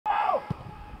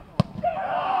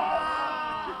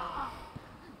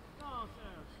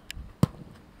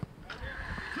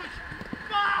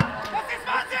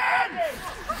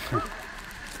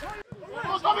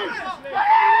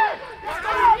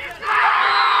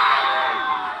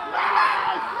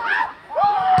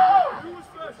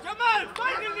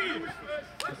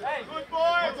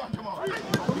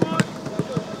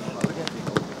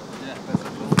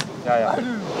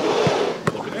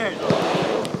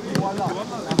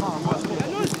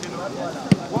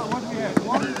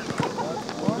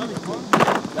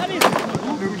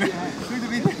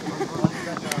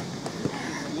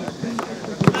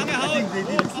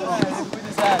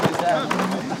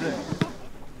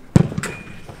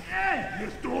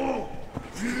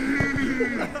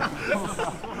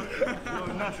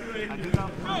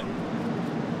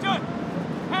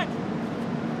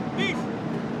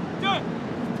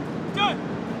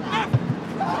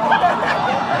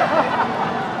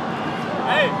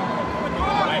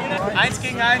Eins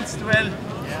gegen eins Duell.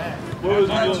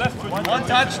 One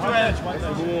touch Duell.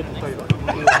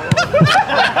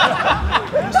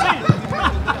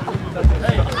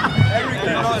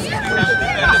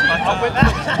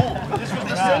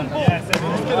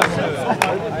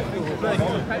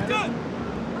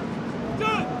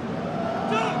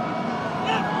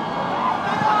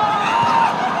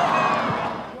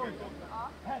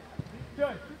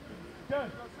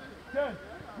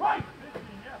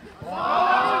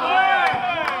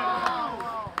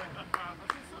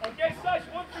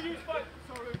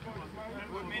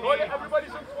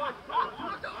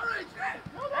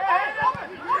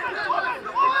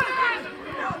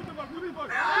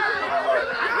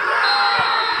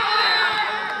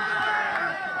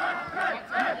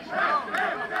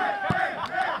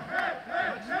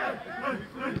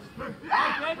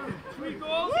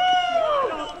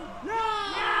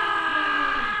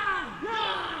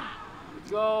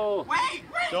 Go! Wait!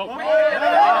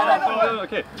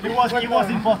 Okay. It was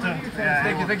important.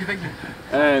 Thank you.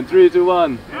 And 3, 2,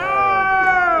 1.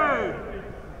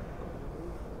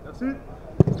 That's it.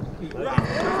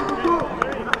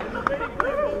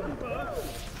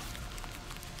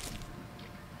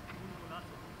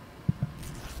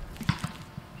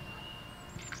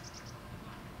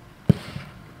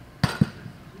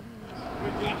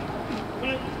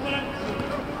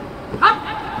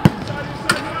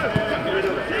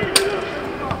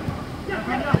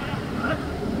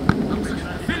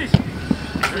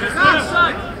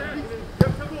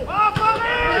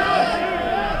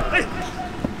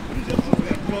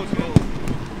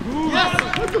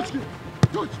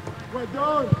 We're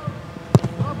done.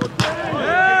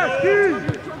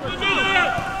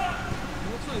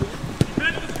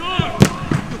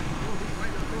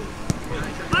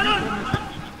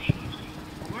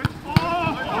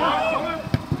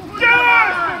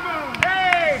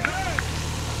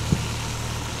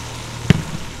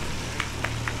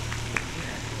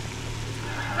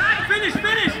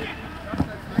 Finish!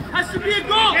 Has to be a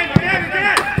goal! Get it!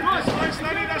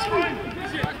 That's fine.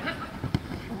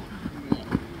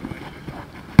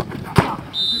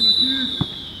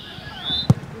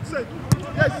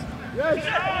 Yes!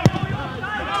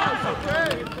 Okay!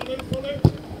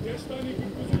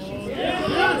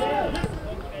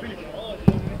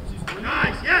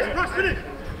 Nice! Yes! Cross finish!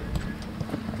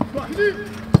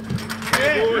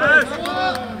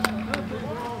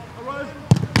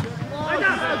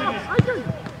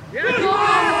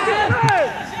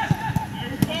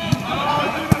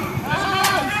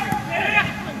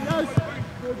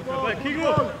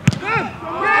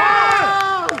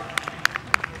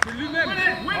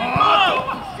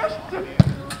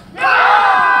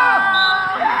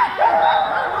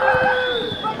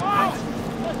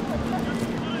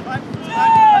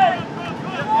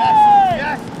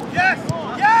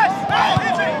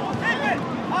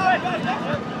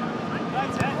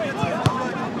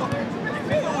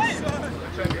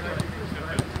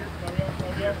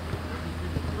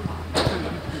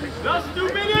 Last 2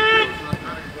 minutes!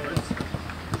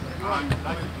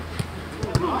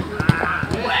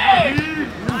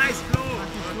 Nice goal!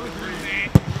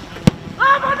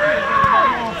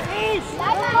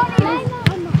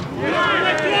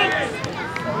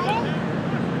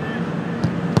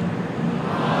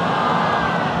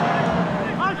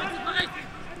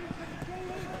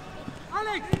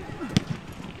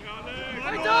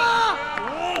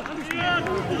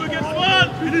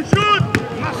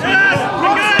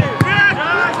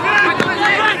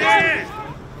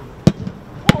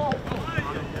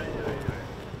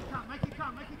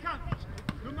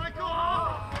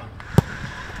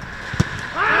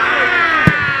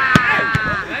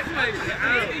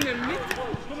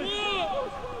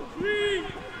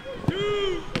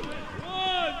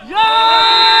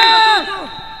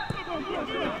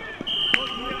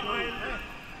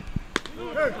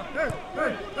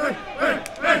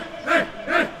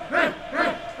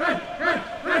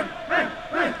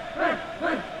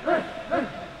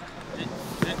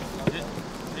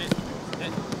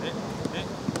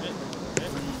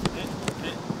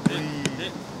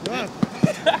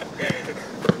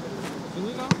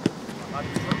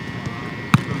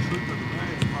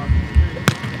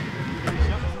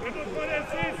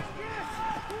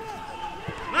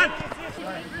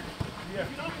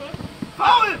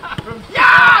 Foul!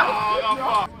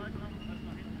 Ja!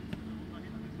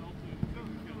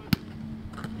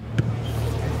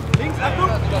 Links,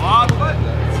 Achtung!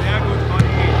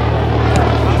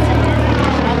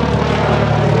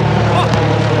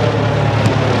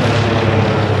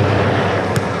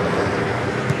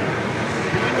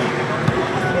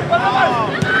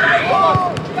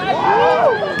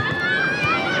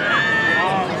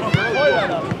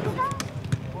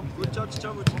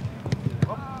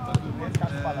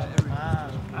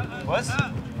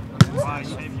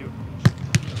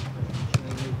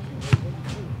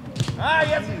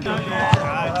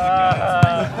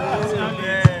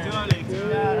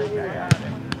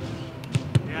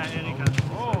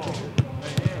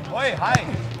 Oi, hi!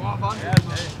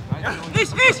 Ich!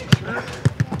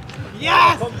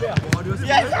 Yes! Boah, du hast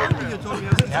ja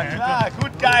Ja klar,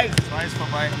 gut Geist! 2 ist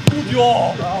vorbei. Gut,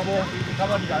 ja! Bravo, kann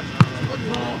man nicht anschauen.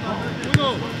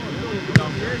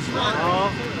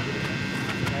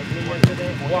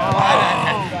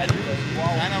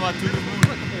 Einer war to the moon.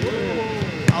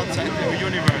 Outside the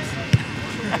universe.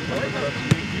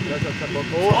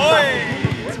 Oi!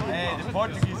 Hey, the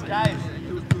Portuguese guys.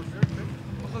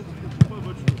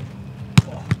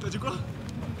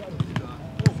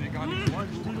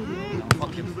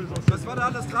 Was war da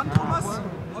alles dran, Thomas?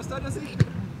 Aus deiner Sicht?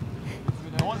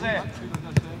 Nose!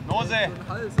 Nose!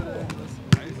 Hals oder irgendwas?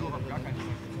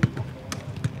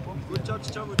 Gut, ciao,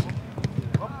 ciao, gut.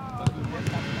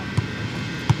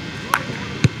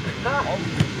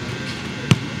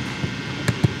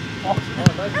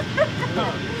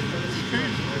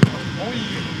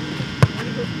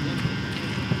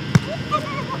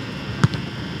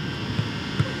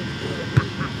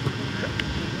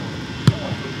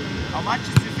 How much is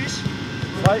the fish?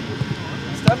 2. Ist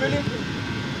da Müller? Ja,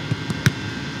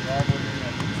 wohl nicht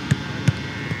mehr.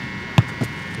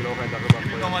 Ich will auch einen darüber.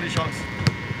 Gib ihm nochmal die Chance.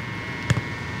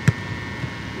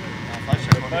 Ja,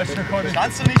 falscher Conny.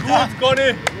 Standst du nicht da? Gut,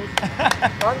 Conny!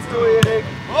 Kannst du, Erik?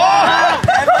 Oh!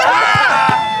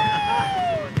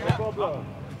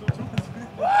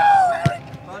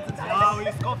 Wow,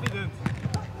 he's confident.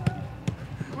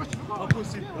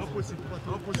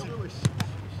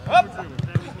 Hopp! Hopp!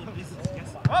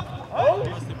 Hopp!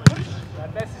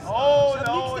 Oh,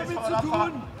 no, ist voll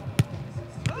abfahren.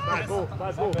 Aber